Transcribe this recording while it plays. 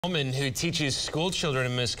A woman who teaches school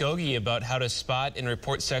children in Muskogee about how to spot and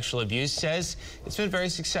report sexual abuse says it's been very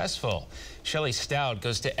successful. Shelley Stout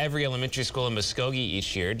goes to every elementary school in Muskogee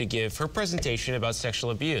each year to give her presentation about sexual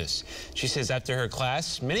abuse. She says after her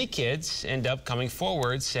class, many kids end up coming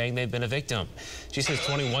forward saying they've been a victim. She says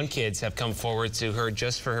 21 kids have come forward to her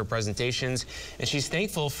just for her presentations, and she's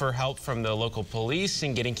thankful for help from the local police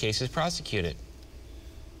in getting cases prosecuted.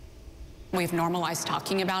 We've normalized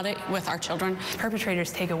talking about it with our children.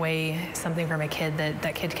 Perpetrators take away something from a kid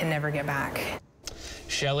that kid can never get back.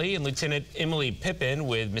 Shelley and Lieutenant Emily Pippin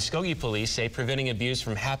with Muskogee Police say preventing abuse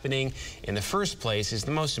from happening in the first place is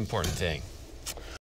the most important thing.